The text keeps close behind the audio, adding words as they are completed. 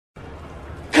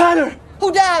matter?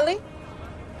 Who died, Lee?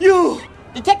 You!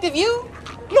 Detective you?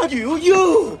 Not you,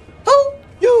 you! Who?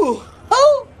 You!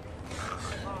 Who?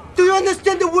 Do you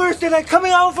understand the words that are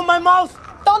coming out from my mouth?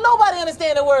 Don't nobody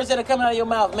understand the words that are coming out of your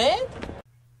mouth, man.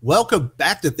 Welcome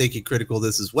back to Thinking Critical.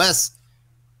 This is Wes.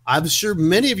 I'm sure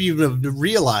many of you have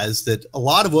realized that a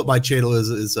lot of what my channel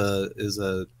is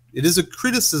a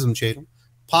criticism channel,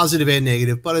 positive and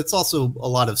negative, but it's also a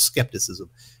lot of skepticism.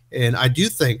 And I do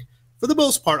think, for the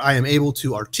most part, I am able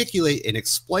to articulate and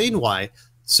explain why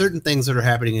certain things that are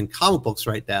happening in comic books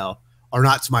right now are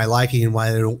not to my liking and why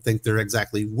I don't think they're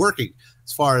exactly working,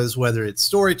 as far as whether it's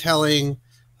storytelling,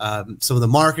 some of the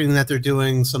marketing that they're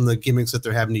doing, some of the gimmicks that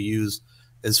they're having to use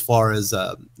as far as,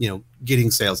 getting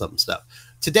sales up and stuff.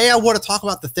 Today, I want to talk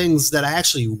about the things that I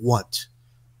actually want,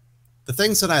 the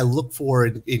things that I look for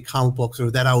in comic books,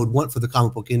 or that I would want for the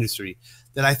comic book industry,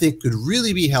 that I think could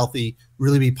really be healthy,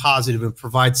 really be positive, and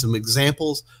provide some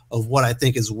examples of what I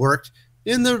think has worked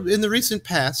in the recent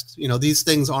past. You know, these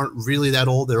things aren't really that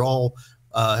old. They're all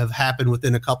have happened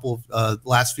within a couple of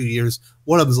last few years.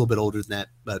 One of them is a little bit older than that,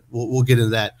 but we'll get into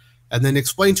that. And then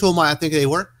explain to them why I think they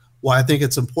work, why I think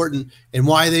it's important, and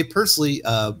why they personally,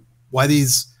 why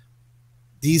these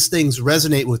things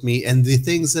resonate with me, and the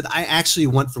things that I actually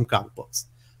want from comic books.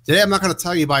 Today, I'm not going to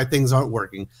tell you why things aren't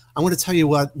working. I'm going to tell you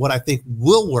what I think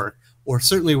will work, or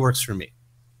certainly works for me.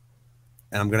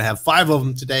 And I'm going to have 5 of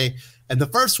them today. And the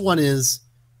first one is,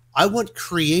 I want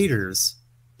creators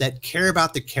that care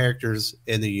about the characters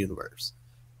in the universe.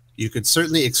 You could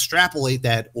certainly extrapolate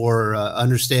that or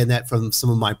understand that from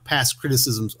some of my past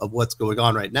criticisms of what's going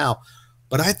on right now.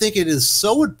 But I think it is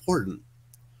so important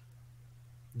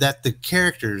that the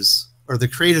characters, or the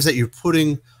creators that you're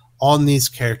putting on these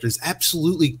characters,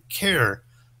 absolutely care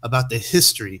about the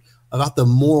history, about the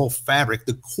moral fabric,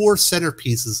 the core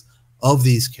centerpieces of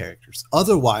these characters.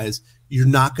 Otherwise, you're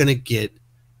not going to get,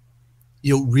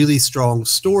 really strong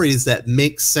stories that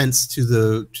make sense to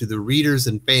the readers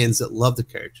and fans that love the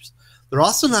characters. They're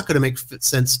also not going to make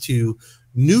sense to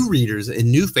new readers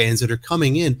and new fans that are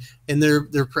coming in, and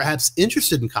they're perhaps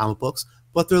interested in comic books,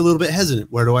 but they're a little bit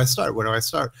hesitant. Where do I start? Where do I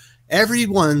start? Every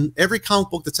comic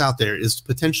book that's out there is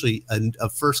potentially a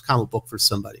first comic book for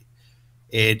somebody.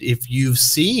 And if you've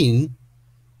seen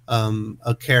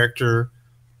a character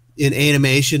in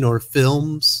animation or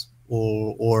films,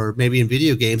 or maybe in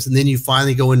video games, and then you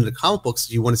finally go into the comic books,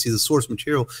 you want to see the source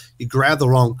material, you grab the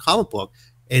wrong comic book,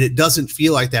 and it doesn't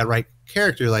feel like that right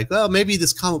character. Like, well, maybe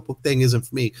this comic book thing isn't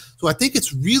for me. So I think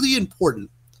it's really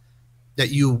important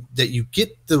that you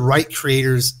get the right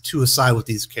creators to aside with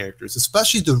these characters,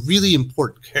 especially the really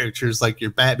important characters like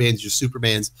your Batmans, your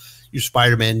Supermans, your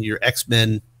Spider-Man, your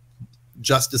X-Men,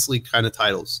 Justice League kind of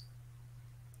titles.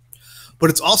 But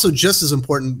it's also just as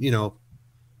important,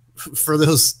 for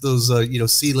those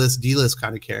C-list, D-list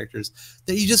kind of characters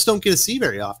that you just don't get to see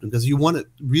very often, because you want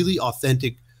really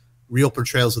authentic, real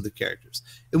portrayals of the characters.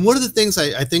 And one of the things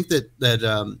I think that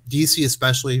DC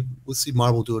especially, we'll see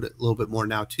Marvel do it a little bit more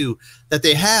now too, that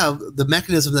they have the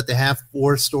mechanism that they have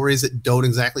for stories that don't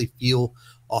exactly feel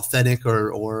authentic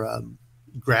or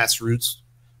grassroots,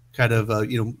 kind of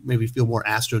maybe feel more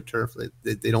astroturf.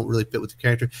 They don't really fit with the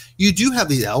character. You do have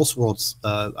these Elseworlds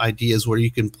ideas where you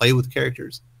can play with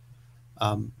characters,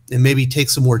 and maybe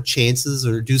take some more chances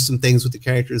or do some things with the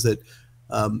characters that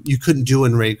you couldn't do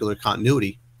in regular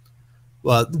continuity.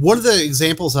 One of the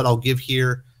examples that I'll give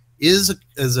here is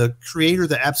as a creator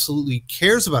that absolutely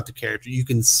cares about the character. You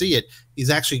can see it.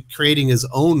 He's actually creating his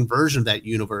own version of that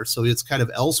universe, so it's kind of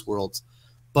Elseworlds.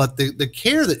 But the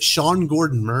care that Sean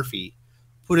Gordon Murphy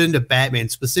put into Batman,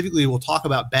 specifically, we'll talk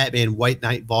about Batman White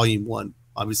Knight Volume 1.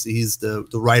 Obviously, he's the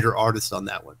writer-artist on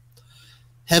that one.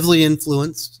 Heavily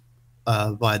influenced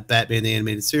by Batman the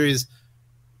Animated Series.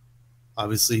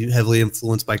 Obviously, heavily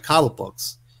influenced by comic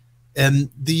books. And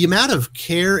the amount of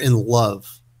care and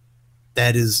love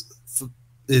that is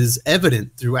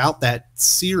evident throughout that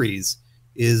series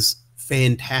is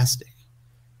fantastic.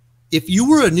 If you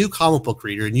were a new comic book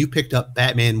reader and you picked up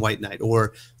Batman White Knight,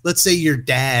 or let's say your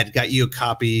dad got you a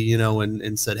copy,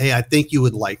 and said, hey, I think you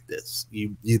would like this.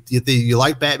 You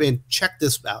like Batman, check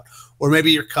this out. Or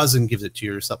maybe your cousin gives it to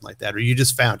you or something like that, or you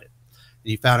just found it.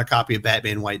 And you found a copy of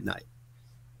Batman White Knight,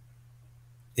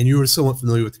 and you were somewhat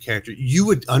familiar with the character, you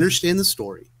would understand the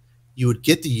story, you would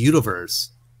get the universe,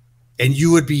 and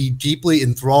you would be deeply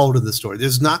enthralled in the story.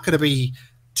 There's not going to be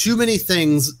too many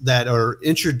things that are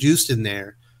introduced in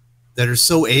there that are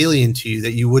so alien to you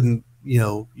that you wouldn't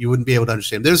be able to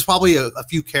understand. There's probably a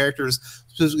few characters,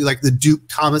 specifically like the Duke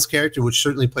Thomas character, which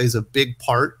certainly plays a big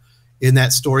part in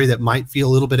that story, that might feel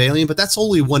a little bit alien, but that's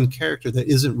only one character that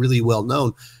isn't really well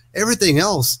known. Everything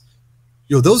else,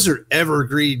 You know, those are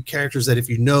evergreen characters that if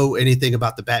you know anything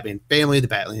about the Batman family, the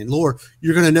Batman lore,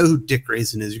 you're going to know who Dick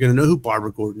Grayson is. You're going to know who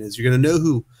Barbara Gordon is. You're going to know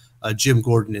who Jim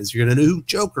Gordon is. You're going to know who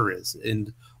Joker is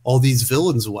and all these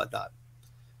villains and whatnot.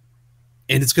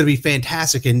 And it's going to be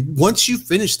fantastic. And once you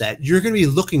finish that, you're going to be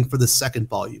looking for the second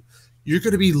volume. You're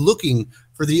going to be looking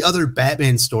for the other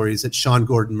Batman stories that Sean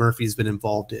Gordon Murphy has been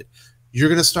involved in. You're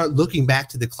going to start looking back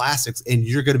to the classics, and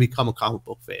you're going to become a comic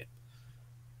book fan.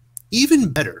 Even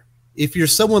better, if you're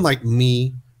someone like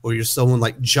me, or you're someone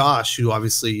like Josh, who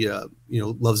obviously you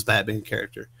know, loves Batman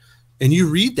character, and you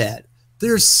read that,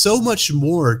 there's so much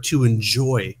more to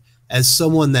enjoy as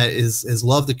someone that has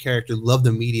loved the character, loved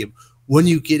the medium. When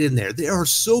you get in there, there are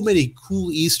so many cool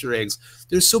Easter eggs.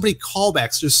 There's so many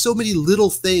callbacks. There's so many little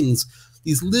things,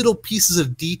 these little pieces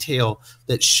of detail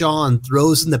that Sean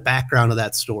throws in the background of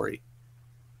that story.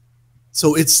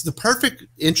 So it's the perfect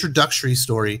introductory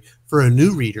story for a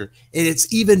new reader, and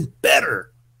it's even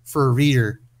better for a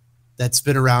reader that's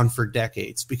been around for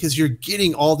decades, because you're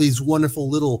getting all these wonderful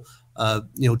little,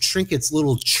 you know, trinkets,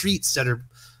 little treats that are,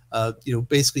 you know,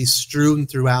 basically strewn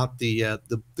throughout the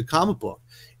comic book.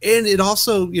 And it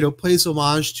also, you know, plays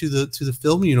homage to the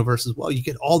film universe as well. You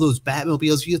get all those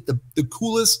Batmobiles. You get the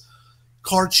coolest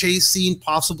car chase scene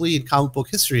possibly in comic book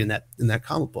history in that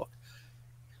comic book.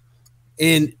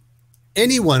 And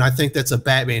anyone, I think, that's a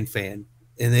Batman fan,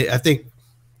 and I think,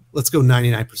 let's go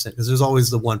 99%, because there's always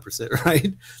the 1%,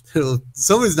 right?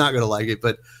 Somebody's not going to like it,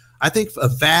 but I think a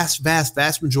vast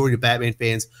majority of Batman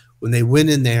fans, when they went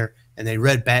in there and they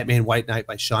read Batman White Knight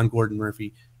by Sean Gordon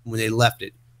Murphy, when they left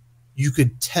it, you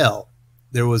could tell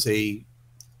there was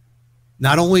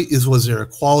not only was there a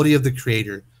quality of the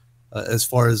creator as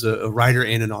far as a writer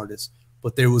and an artist,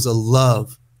 but there was a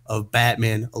love of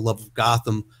Batman, a love of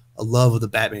Gotham, a love of the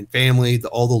Batman family,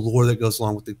 all the lore that goes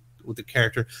along with the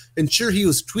character. And sure, he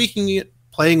was tweaking it,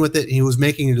 playing with it, and he was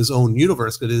making it his own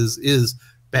universe, because it is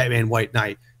Batman White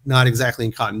Knight, not exactly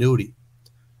in continuity.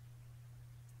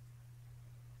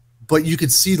 But you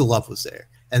could see the love was there.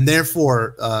 And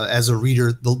therefore, as a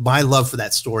reader, my love for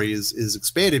that story is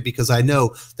expanded, because I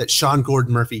know that Sean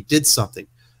Gordon Murphy did something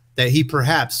that he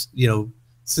perhaps, you know,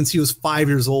 since he was 5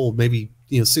 years old, maybe,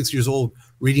 you know, 6 years old,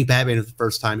 reading Batman for the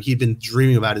first time, he'd been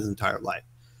dreaming about his entire life.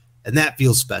 And that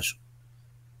feels special.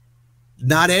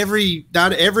 Not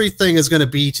everything is going to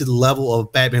be to the level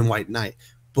of Batman White Knight,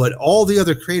 but all the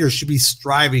other creators should be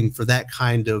striving for that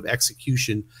kind of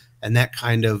execution and that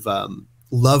kind of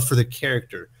love for the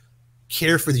character,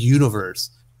 care for the universe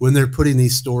when they're putting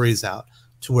these stories out,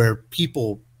 to where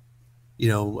people, you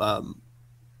know,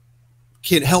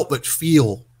 can't help but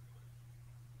feel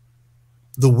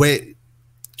the way,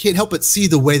 can't help but see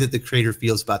the way that the creator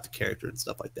feels about the character and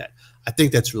stuff like that. I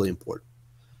think that's really important.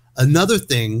 Another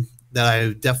thing that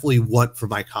I definitely want for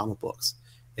my comic books,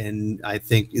 and I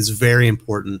think is very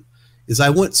important, is I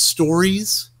want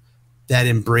stories that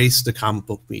embrace the comic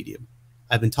book medium.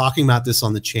 I've been talking about this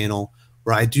on the channel,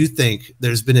 where I do think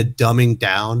there's been a dumbing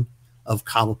down of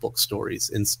comic book stories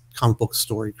and comic book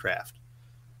storycraft,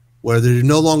 where they're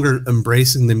no longer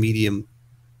embracing the medium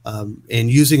and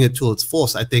using it to its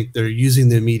fullest. I think they're using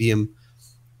the medium,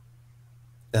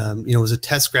 you know, as a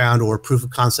test ground or proof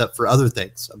of concept for other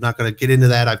things. I'm not going to get into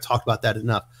that. I've talked about that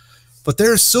enough. But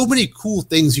there are so many cool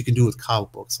things you can do with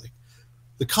comic books. Like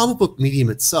the comic book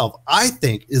medium itself, I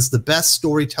think, is the best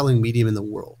storytelling medium in the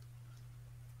world,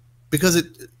 because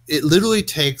it literally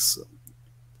takes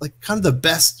like kind of the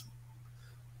best,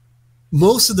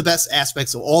 most of the best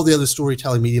aspects of all the other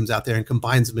storytelling mediums out there and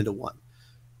combines them into one.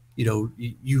 You know,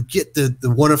 you get the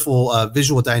wonderful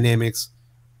visual dynamics.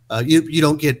 You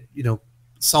don't get, you know,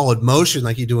 solid motion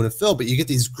like you do in a film, but you get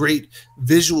these great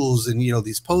visuals and, you know,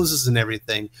 these poses and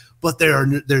everything. But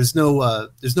there's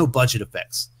no budget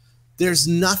effects. There's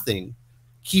nothing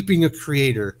keeping a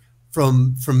creator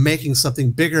from making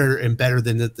something bigger and better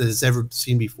than that has ever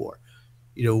seen before.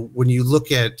 You know, when you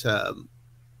look at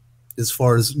as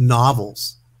far as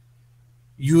novels,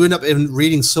 you end up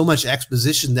reading so much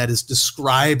exposition that is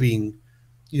describing,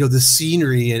 you know, the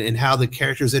scenery and how the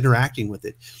characters interacting with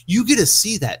it. You get to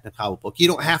see that in a comic book. You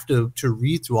don't have to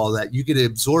read through all that. You get to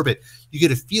absorb it. You get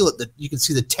to feel it. That you can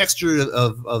see the texture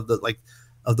of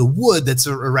the wood that's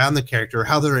around the character,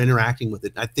 how they're interacting with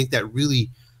it. And I think that really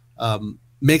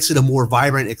makes it a more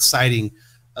vibrant, exciting,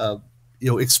 you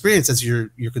know, experience as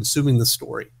you're consuming the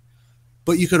story.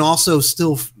 But you can also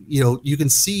still, you know, you can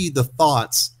see the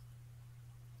thoughts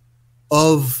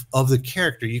of the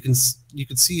character. You can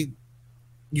see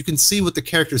what the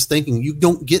character's thinking. You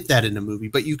don't get that in a movie,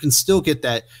 but you can still get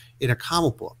that in a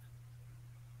comic book.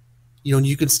 You know, and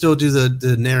you can still do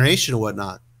the narration and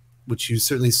whatnot which you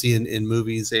certainly see in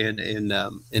movies and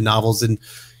in novels. And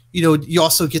you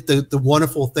also get the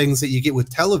wonderful things that you get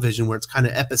with television, where it's kind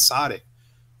of episodic.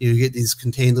 You get these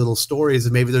contained little stories,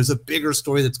 and maybe there's a bigger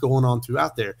story that's going on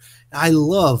throughout there. And I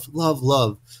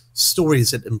love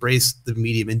stories that embrace the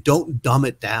medium and don't dumb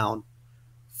it down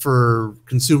for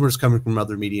consumers coming from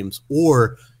other mediums,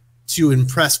 or to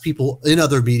impress people in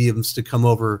other mediums to come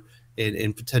over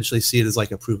and potentially see it as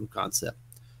like a proof of concept.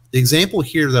 The example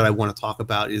here that I want to talk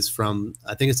about is from,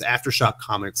 I think it's Aftershock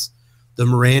Comics, the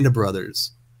Miranda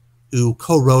brothers, who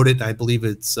co-wrote it. I believe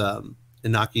it's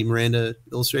Inaki Miranda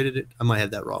illustrated it. I might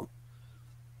have that wrong.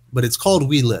 But it's called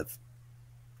We Live.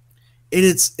 And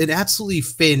it's an absolutely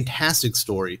fantastic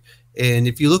story. And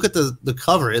if you look at the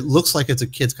cover, it looks like it's a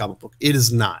kid's comic book. It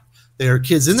is not. There are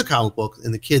kids in the comic book,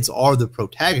 and the kids are the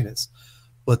protagonists.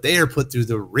 But they are put through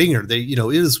the ringer. It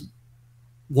is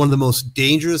one of the most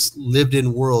dangerous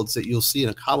lived-in worlds that you'll see in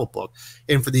a comic book.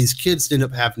 And for these kids to end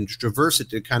up having to traverse it,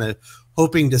 to kind of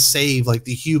hoping to save like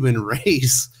the human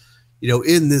race,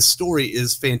 in this story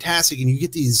is fantastic. And you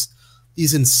get these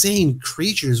insane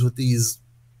creatures with these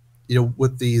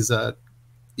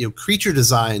creature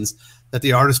designs that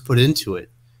the artist put into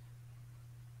it.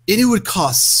 And it would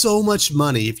cost so much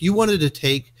money if you wanted to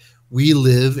take We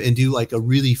Live and do like a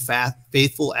really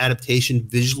faithful adaptation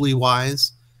visually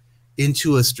wise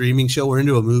into a streaming show or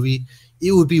into a movie.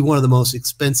 It would be one of the most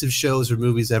expensive shows or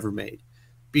movies ever made,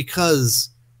 because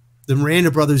the Miranda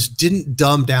brothers didn't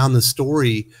dumb down the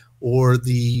story or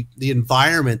the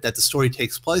environment that the story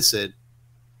takes place in,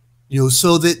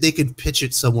 so that they could pitch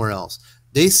it somewhere else.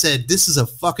 They said, this is a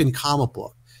fucking comic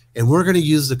book, and we're going to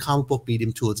use the comic book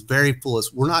medium to its very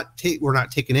fullest. We're not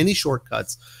taking any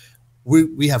shortcuts.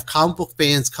 We have comic book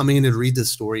fans coming in to read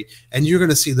this story, and you're going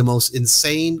to see the most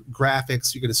insane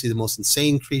graphics. You're going to see the most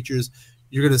insane creatures.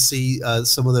 You're going to see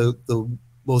some of the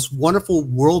most wonderful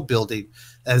world building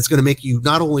that is going to make you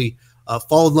not only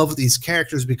fall in love with these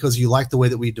characters because you like the way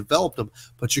that we developed them,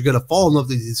 but you're going to fall in love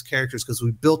with these characters because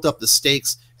we built up the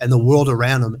stakes and the world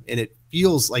around them, and it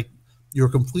feels like you're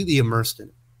completely immersed in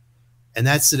it. And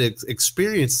that's an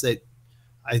experience that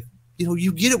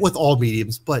you get it with all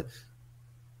mediums, but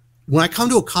when I come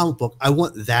to a comic book, I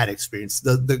want that experience,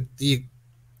 the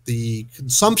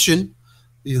consumption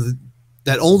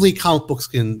that only comic books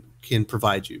can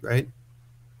provide you, right?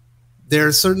 There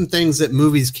are certain things that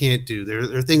movies can't do.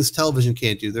 There are things television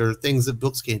can't do. There are things that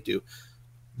books can't do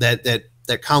that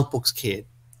comic books can.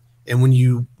 And when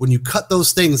you cut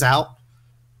those things out,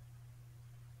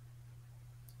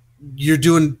 you're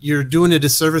doing a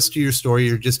disservice to your story.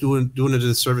 You're just doing a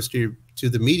disservice to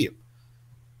the medium.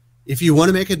 If you want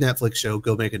to make a Netflix show,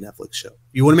 go make a Netflix show.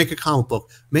 If you want to make a comic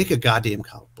book, make a goddamn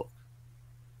comic book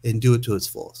and do it to its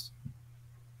fullest.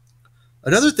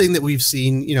 Another thing that we've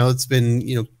seen, it's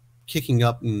been, kicking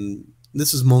up, and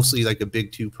this is mostly like a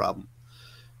big two problem,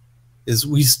 is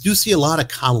we do see a lot of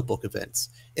comic book events.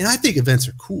 And I think events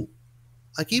are cool.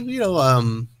 Like,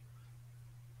 even,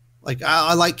 like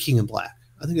I like King in Black.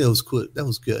 I think that was cool. That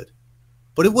was good.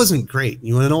 But it wasn't great.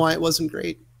 You want to know why it wasn't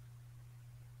great?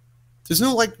 There's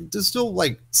no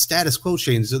status quo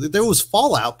change. There was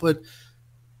fallout, but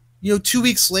 2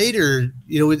 weeks later,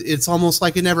 it's almost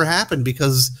like it never happened,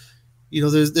 because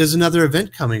there's another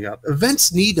event coming up.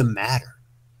 Events need to matter.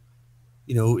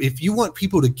 If you want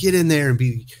people to get in there and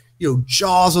be,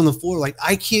 jaws on the floor, like,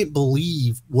 I can't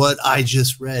believe what I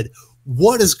just read.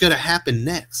 What is going to happen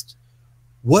next?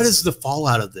 What is the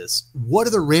fallout of this? What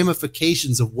are the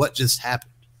ramifications of what just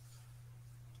happened?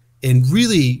 And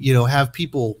really, have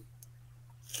people,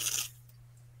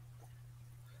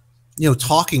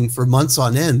 talking for months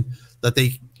on end that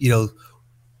they,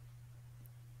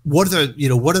 what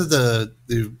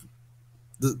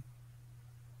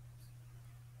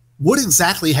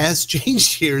exactly has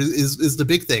changed here is the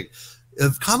big thing.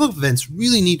 Comic events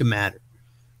really need to matter.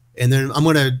 And then I'm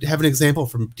going to have an example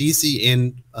from DC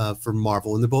and from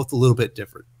Marvel, and they're both a little bit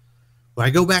different. When I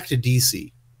go back to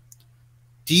DC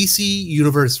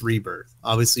Universe Rebirth,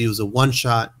 obviously it was a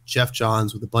one-shot, Jeff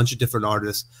Johns with a bunch of different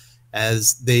artists,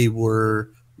 as they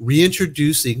were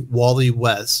reintroducing Wally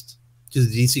West to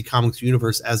the DC Comics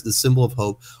universe as the symbol of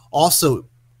hope, also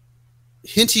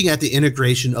hinting at the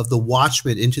integration of the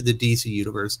Watchmen into the DC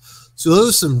universe. So those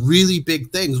are some really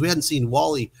big things. We hadn't seen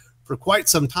Wally for quite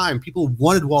some time. People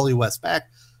wanted Wally West back.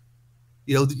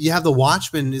 You have the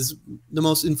Watchmen is the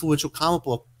most influential comic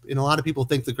book, and a lot of people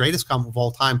think the greatest comic of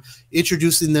all time,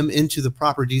 introducing them into the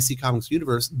proper DC Comics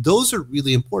universe. Those are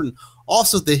really important.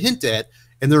 Also, the hint at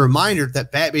and the reminder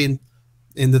that Batman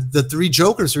and the three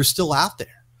Jokers are still out there.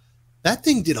 That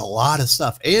thing did a lot of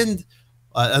stuff. And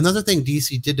Another thing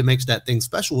DC did to make that thing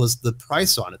special was the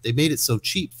price on it. They made it so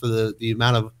cheap for the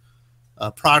amount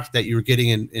of product that you were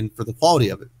getting and for the quality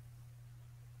of it.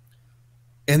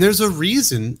 And there's a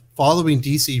reason following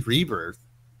DC Rebirth,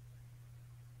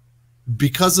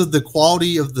 because of the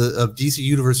quality of DC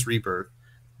Universe Rebirth,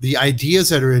 the ideas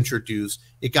that are introduced,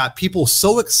 it got people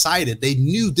so excited. They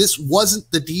knew this wasn't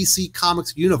the DC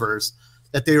Comics universe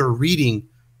that they were reading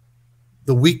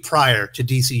the week prior to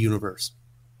DC Universe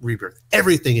Rebirth.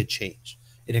 Everything had changed,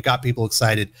 and it got people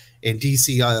excited. And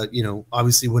DC, you know,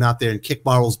 obviously went out there and kicked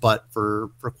Marvel's butt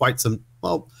for quite some,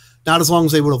 well, not as long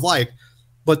as they would have liked,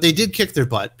 but they did kick their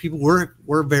butt. People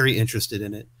were very interested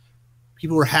in it.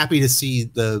 People were happy to see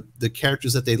the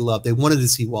characters that they loved. They wanted to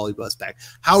see Wally West back.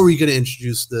 How are you going to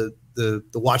introduce the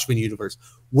Watchmen universe?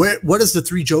 What does the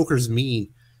three Jokers mean?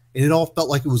 And it all felt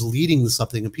like it was leading to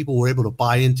something, and people were able to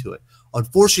buy into it.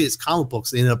 Unfortunately, it's comic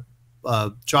books. They ended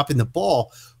up dropping the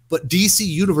ball. But DC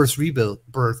Universe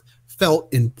Rebirth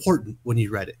felt important when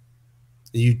you read it.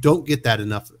 And you don't get that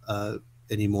enough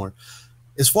anymore.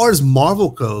 As far as Marvel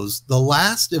goes, the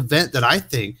last event that I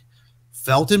think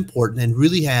felt important and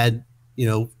really had, you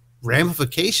know,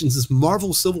 ramifications is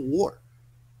Marvel Civil War.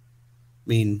 I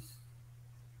mean,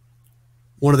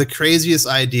 one of the craziest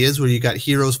ideas where you got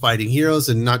heroes fighting heroes,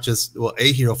 and not just, well,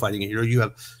 a hero fighting a hero. You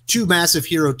have two massive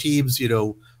hero teams, you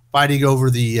know, fighting over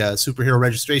the Superhero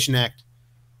Registration Act.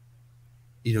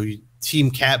 You know,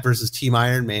 Team Cap versus Team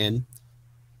Iron Man.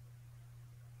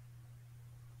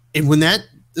 And when that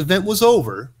event was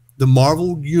over, the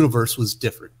Marvel universe was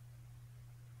different.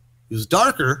 It was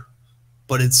darker,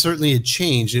 but it certainly had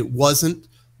changed. It wasn't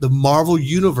the Marvel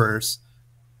universe.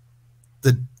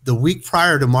 The week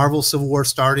prior to Marvel Civil War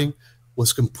starting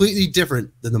was completely different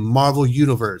than the Marvel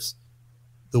universe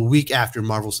the week after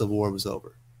Marvel Civil War was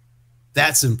over.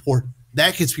 That's important.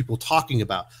 That gets people talking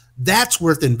about. That's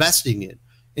worth investing in.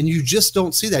 And you just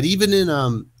don't see that even in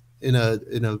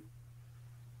a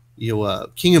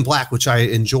King in Black, which I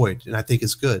enjoyed and I think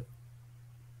is good.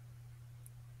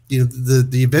 You know,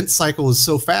 the event cycle is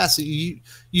so fast that you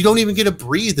don't even get to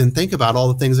breathe and think about all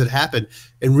the things that happen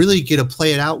and really get to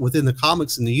play it out within the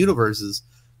comics and the universes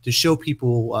to show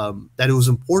people that it was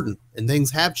important and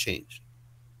things have changed.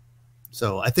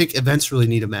 So I think events really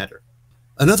need to matter.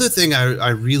 Another thing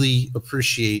I really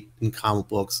appreciate in comic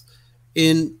books,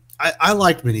 I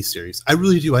like miniseries. I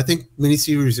really do. I think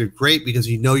miniseries are great because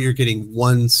you know you're getting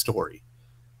one story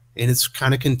and it's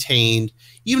kind of contained.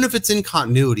 Even if it's in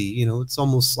continuity, you know, it's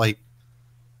almost like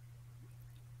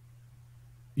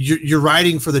you're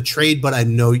writing for the trade, but I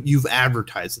know you've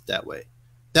advertised it that way.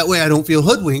 That way I don't feel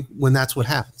hoodwinked when that's what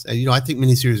happens. And, you know, I think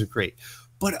miniseries are great.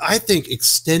 But I think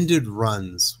extended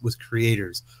runs with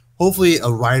creators, hopefully a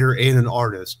writer and an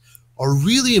artist, are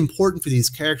really important for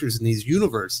these characters in these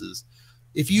universes.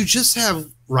 If you just have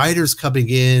writers coming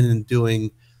in and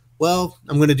doing, well,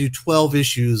 I'm going to do 12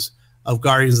 issues of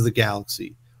Guardians of the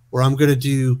Galaxy, or I'm going to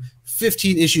do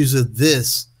 15 issues of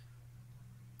this,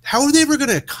 how are they ever going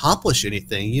to accomplish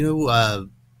anything? You know,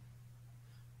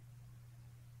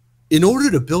 in order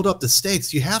to build up the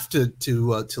stakes, you have to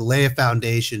lay a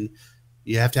foundation.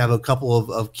 You have to have a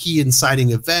couple of key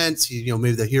inciting events. You know,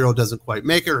 maybe the hero doesn't quite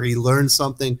make it, or he learns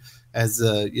something as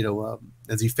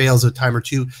as he fails a time or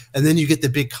two, and then you get the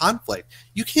big conflict.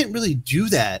 You can't really do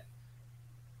that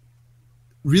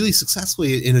really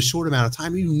successfully in a short amount of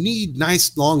time. You need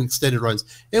nice, long, extended runs,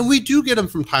 and we do get them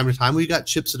from time to time. We got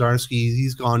Chip Zdarsky.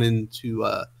 He's gone into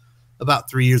about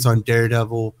 3 years on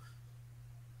Daredevil.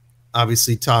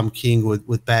 Obviously, Tom King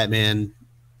with Batman.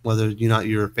 Whether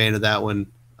you're a fan of that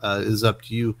one is up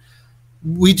to you.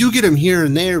 We do get them here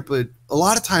and there, but a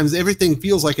lot of times everything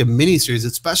feels like a miniseries,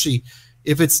 especially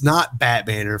if it's not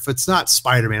Batman or if it's not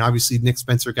Spider-Man. Obviously, Nick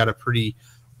Spencer got a pretty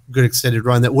good extended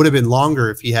run that would have been longer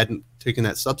if he hadn't taken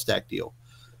that Substack deal.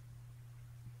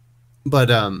 But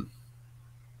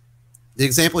the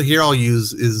example here I'll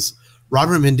use is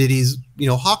Robert Menditti's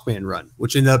Hawkman run,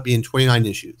 which ended up being 29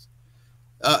 issues.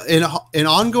 An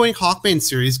ongoing Hawkman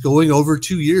series going over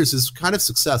 2 years is kind of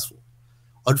successful.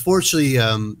 Unfortunately,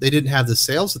 they didn't have the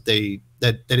sales that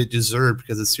it deserved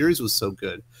because the series was so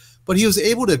good. But he was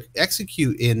able to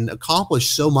execute and accomplish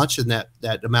so much in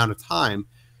that amount of time.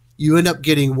 You end up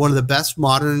getting one of the best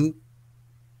modern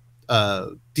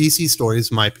DC stories,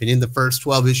 in my opinion. The first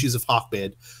 12 issues of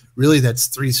Hawkman. Really, that's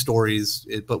 3 stories,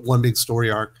 but one big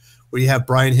story arc where you have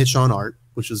Brian Hitch on art,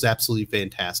 which was absolutely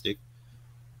fantastic.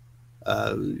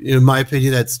 In my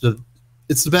opinion, it's the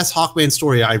best Hawkman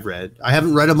story I've read. I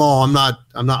haven't read them all. I'm not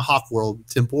Hawkworld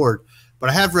Tim Ford, but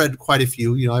I have read quite a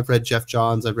few. I've read Jeff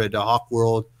Johns. I've read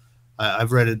Hawkworld.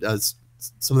 I've read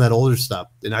some of that older stuff,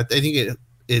 and I think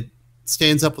it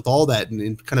stands up with all that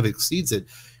and kind of exceeds it.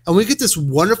 And we get this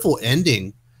wonderful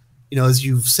ending, you know, as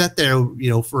you've sat there, you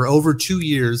know, for over 2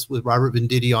 years with Robert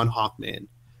Venditti on Hawkman.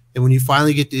 And when you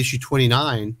finally get to issue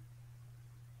 29,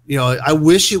 you know, I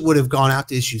wish it would have gone out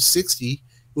to issue 60. It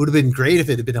would have been great if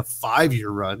it had been a 5-year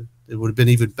run. It would have been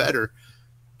even better.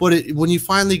 But when you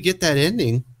finally get that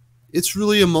ending, it's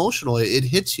really emotional. It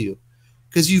hits you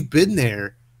because you've been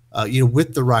there, you know,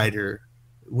 with the writer,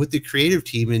 with the creative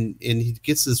team, and he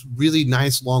gets this really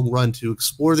nice long run to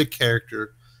explore the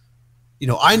character. You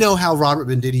know, I know how Robert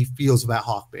Venditti feels about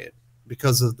Hawkman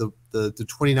because of the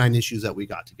 29 issues that we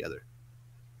got together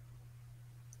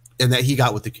and that he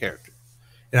got with the character.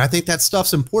 And I think that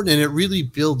stuff's important, and it really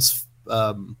builds,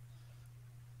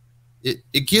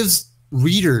 it gives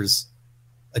readers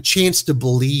a chance to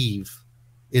believe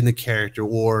in the character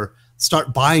or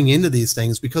start buying into these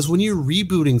things, because when you're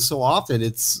rebooting so often,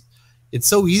 it's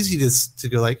so easy to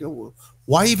go like, oh,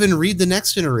 why even read the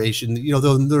next generation? You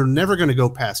know, they're never going to go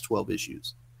past 12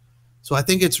 issues. So I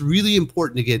think it's really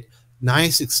important to get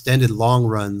nice extended long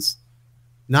runs,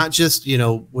 not just, you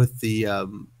know, with the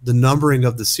numbering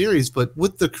of the series, but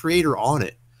with the creator on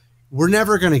it. We're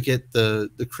never going to get the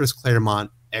Chris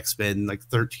Claremont X-Men in like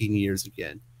 13 years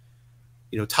again.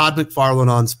 You know, Todd McFarlane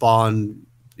on Spawn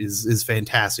is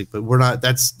fantastic, but we're not.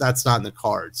 That's not in the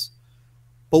cards.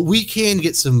 But we can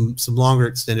get some longer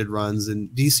extended runs, and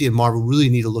DC and Marvel really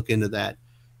need to look into that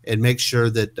and make sure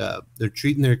that they're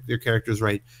treating their characters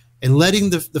right and letting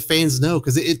the fans know,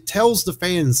 because it tells the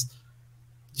fans,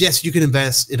 yes, you can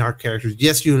invest in our characters.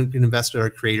 Yes, you can invest in our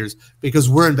creators because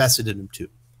we're invested in them too.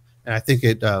 And I think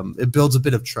it builds a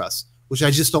bit of trust, which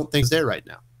I just don't think is there right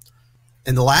now.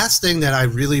 And the last thing that I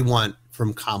really want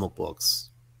from comic books,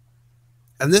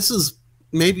 and this is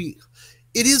maybe,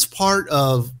 it is part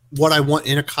of what I want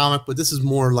in a comic, but this is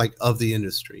more like of the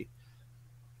industry.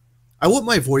 I want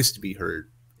my voice to be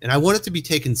heard, and I want it to be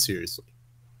taken seriously.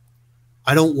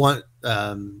 I don't want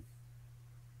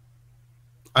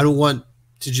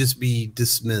to just be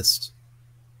dismissed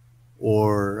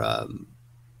or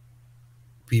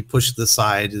be pushed to the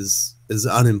side as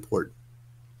unimportant.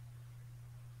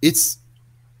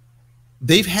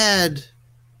 They've had,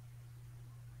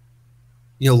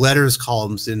 you know, letters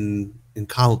columns in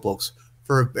comic books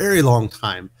for a very long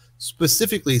time,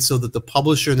 specifically so that the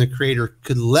publisher and the creator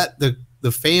could let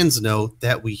the fans know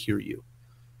that we hear you.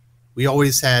 We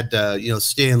always had, you know,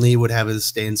 Stan Lee would have his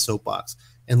Stan Soapbox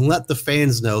and let the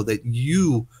fans know that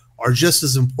you are just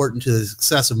as important to the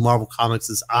success of Marvel Comics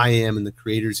as I am and the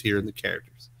creators here and the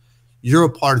characters. You're a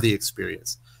part of the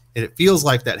experience. And it feels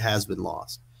like that has been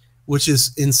lost, which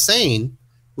is insane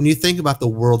when you think about the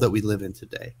world that we live in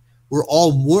today. We're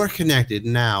all more connected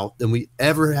now than we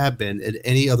ever have been at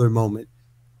any other moment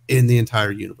in the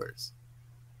entire universe,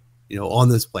 you know, on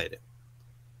this planet.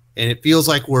 And it feels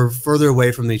like we're further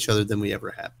away from each other than we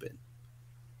ever have been.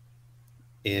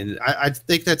 And I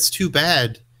think that's too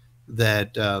bad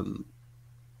that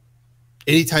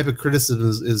any type of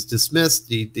criticism is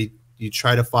dismissed. You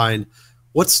try to find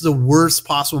what's the worst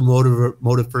possible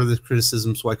motive for the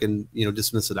criticism so I can, you know,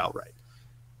 dismiss it outright.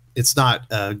 It's not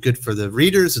good for the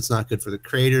readers. It's not good for the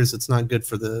creators. It's not good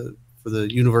for the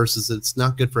universes. It's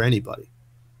not good for anybody.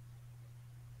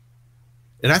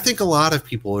 And I think a lot of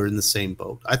people are in the same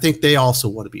boat. I think they also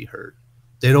want to be heard.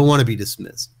 They don't want to be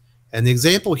dismissed. And the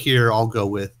example here I'll go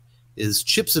with is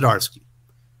Chip Zdarsky.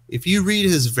 If you read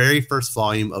his very first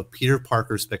volume of Peter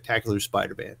Parker's Spectacular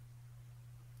Spider-Man,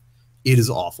 it is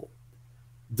awful.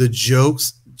 The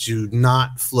jokes do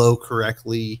not flow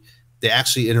correctly. They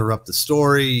actually interrupt the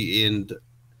story, and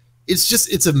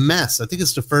it's a mess. I think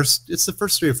it's the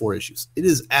first 3 or 4 issues. It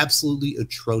is absolutely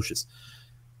atrocious.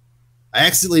 I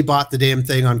accidentally bought the damn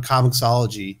thing on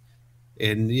Comixology,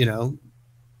 and, you know,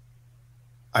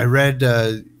 I read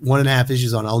 1.5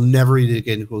 issues on it. I'll never read it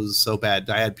again because it was so bad.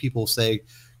 I had people say,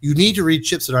 you need to read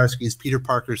Chip Zdarsky's Peter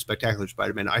Parker's Spectacular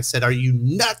Spider-Man. I said, are you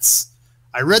nuts?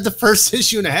 I read the first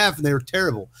issue and a half, and they were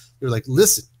terrible. They were like,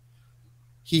 listen,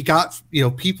 he got, you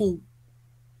know,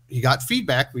 he got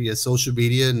feedback via social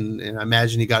media, and I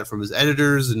imagine he got it from his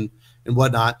editors and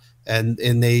whatnot, and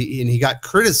he got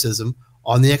criticism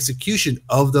on the execution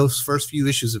of those first few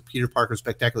issues of Peter Parker's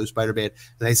Spectacular Spider-Man,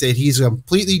 and they said he's a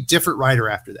completely different writer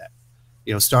after that.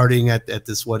 You know, starting at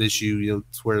this one issue, you know,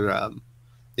 it's where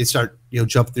they start, you know,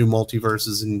 jump through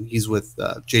multiverses, and he's with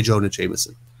J. Jonah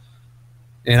Jameson.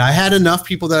 And I had enough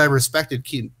people that I respected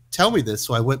tell me this,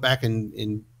 so I went back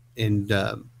and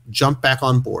jumped back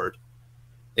on board.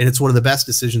 And it's one of the best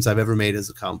decisions I've ever made as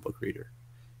a comic book reader.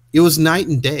 It was night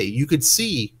and day. You could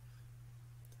see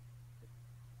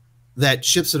that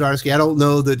Chip Zdarsky, I don't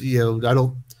know that, you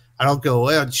know, I don't go,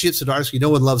 well, Chip Zdarsky,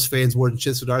 no one loves fans more than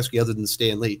Chip Zdarsky other than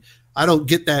Stan Lee. I don't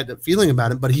get that feeling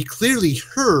about him, but he clearly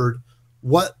heard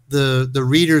what the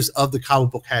readers of the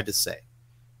comic book had to say.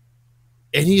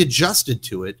 And he adjusted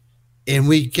to it, and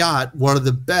we got one of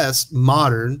the best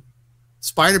modern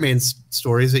Spider-Man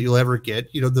stories that you'll ever get.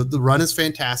 You know, the run is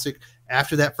fantastic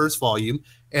after that first volume,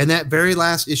 and that very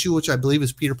last issue, which I believe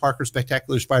is Peter Parker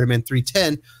Spectacular Spider-Man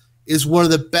 310, is one of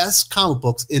the best comic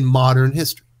books in modern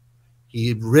history.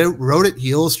 He wrote it,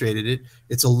 he illustrated it.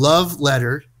 It's a love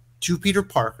letter to Peter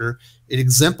Parker. It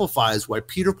exemplifies why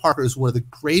Peter Parker is one of the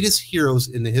greatest heroes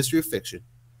in the history of fiction.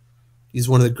 He's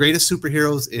one of the greatest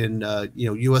superheroes in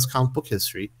U.S. comic book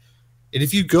history. And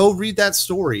if you go read that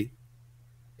story,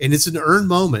 and it's an earned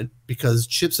moment because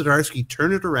Chip Zdarsky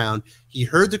turned it around. He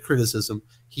heard the criticism.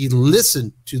 He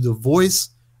listened to the voice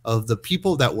of the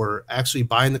people that were actually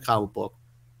buying the comic book,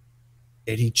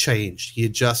 and he changed. He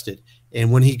adjusted.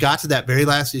 And when he got to that very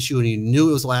last issue, and he knew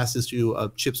it was the last issue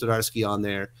of Chip Zdarsky on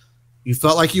there, you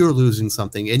felt like you were losing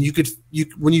something. And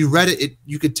when you read it,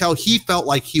 you could tell he felt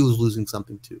like he was losing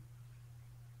something too.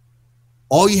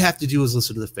 All you have to do is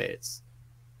listen to the fans.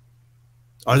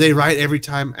 Are they right every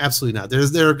time? Absolutely not.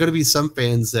 There are going to be some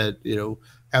fans that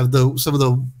have some of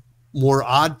the more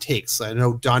odd takes. I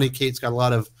know Donny Cates got a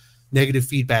lot of negative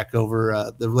feedback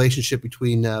over the relationship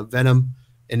between Venom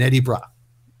and Eddie Brock.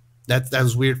 That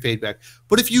was weird feedback.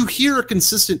 But if you hear a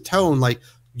consistent tone, like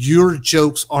your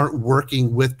jokes aren't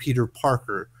working with Peter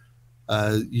Parker,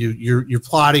 your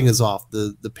plotting is off,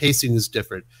 the pacing is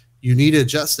different, you need to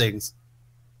adjust things.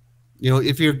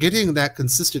 If you're getting that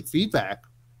consistent feedback,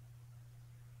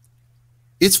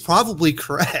 it's probably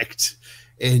correct.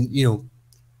 And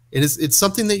it's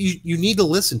something that you need to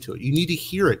listen to it. You need to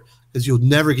hear it, because you'll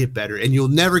never get better, and you'll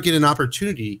never get an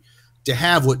opportunity to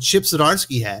have what Chip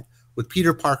Zdarsky had with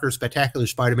Peter Parker Spectacular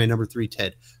Spider-Man number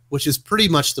 310, which is pretty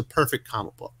much the perfect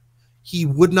comic book. He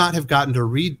would not have gotten to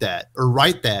read that or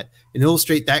write that and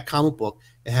illustrate that comic book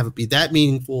and have it be that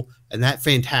meaningful and that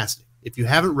fantastic. If you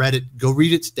haven't read it, go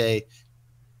read it today.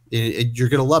 You're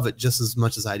going to love it just as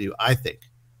much as I do, I think.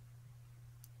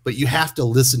 But you have to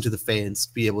listen to the fans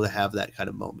to be able to have that kind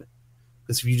of moment.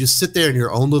 Because if you just sit there in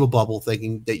your own little bubble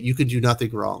thinking that you can do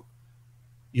nothing wrong,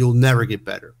 you'll never get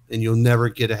better, and you'll never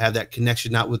get to have that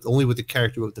connection, not only with the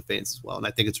character, but with the fans as well. And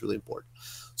I think it's really important.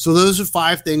 So those are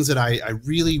 5 things that I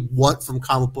really want from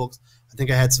comic books. I think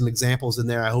I had some examples in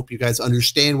there. I hope you guys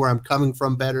understand where I'm coming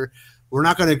from better. We're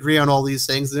not going to agree on all these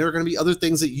things. There are going to be other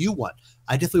things that you want.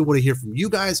 I definitely want to hear from you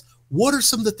guys. What are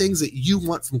some of the things that you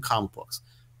want from comic books?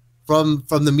 From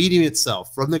the medium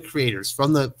itself, from the creators,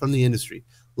 from the industry.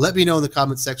 Let me know in the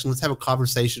comment section. Let's have a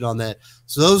conversation on that.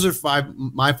 So those are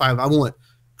my 5. I want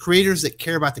creators that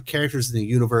care about the characters in the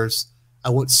universe. I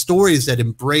want stories that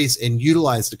embrace and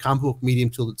utilize the comic book medium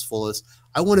to its fullest.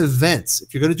 I want events.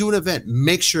 If you're going to do an event,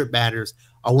 make sure it matters.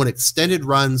 I want extended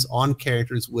runs on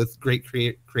characters with great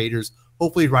creators,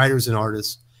 hopefully writers and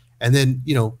artists. And then,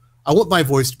 I want my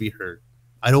voice to be heard.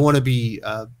 I don't want to be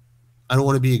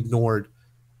ignored.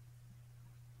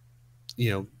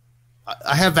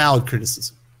 I have valid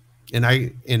criticism, and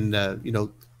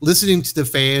listening to the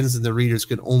fans and the readers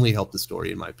can only help the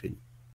story, in my opinion.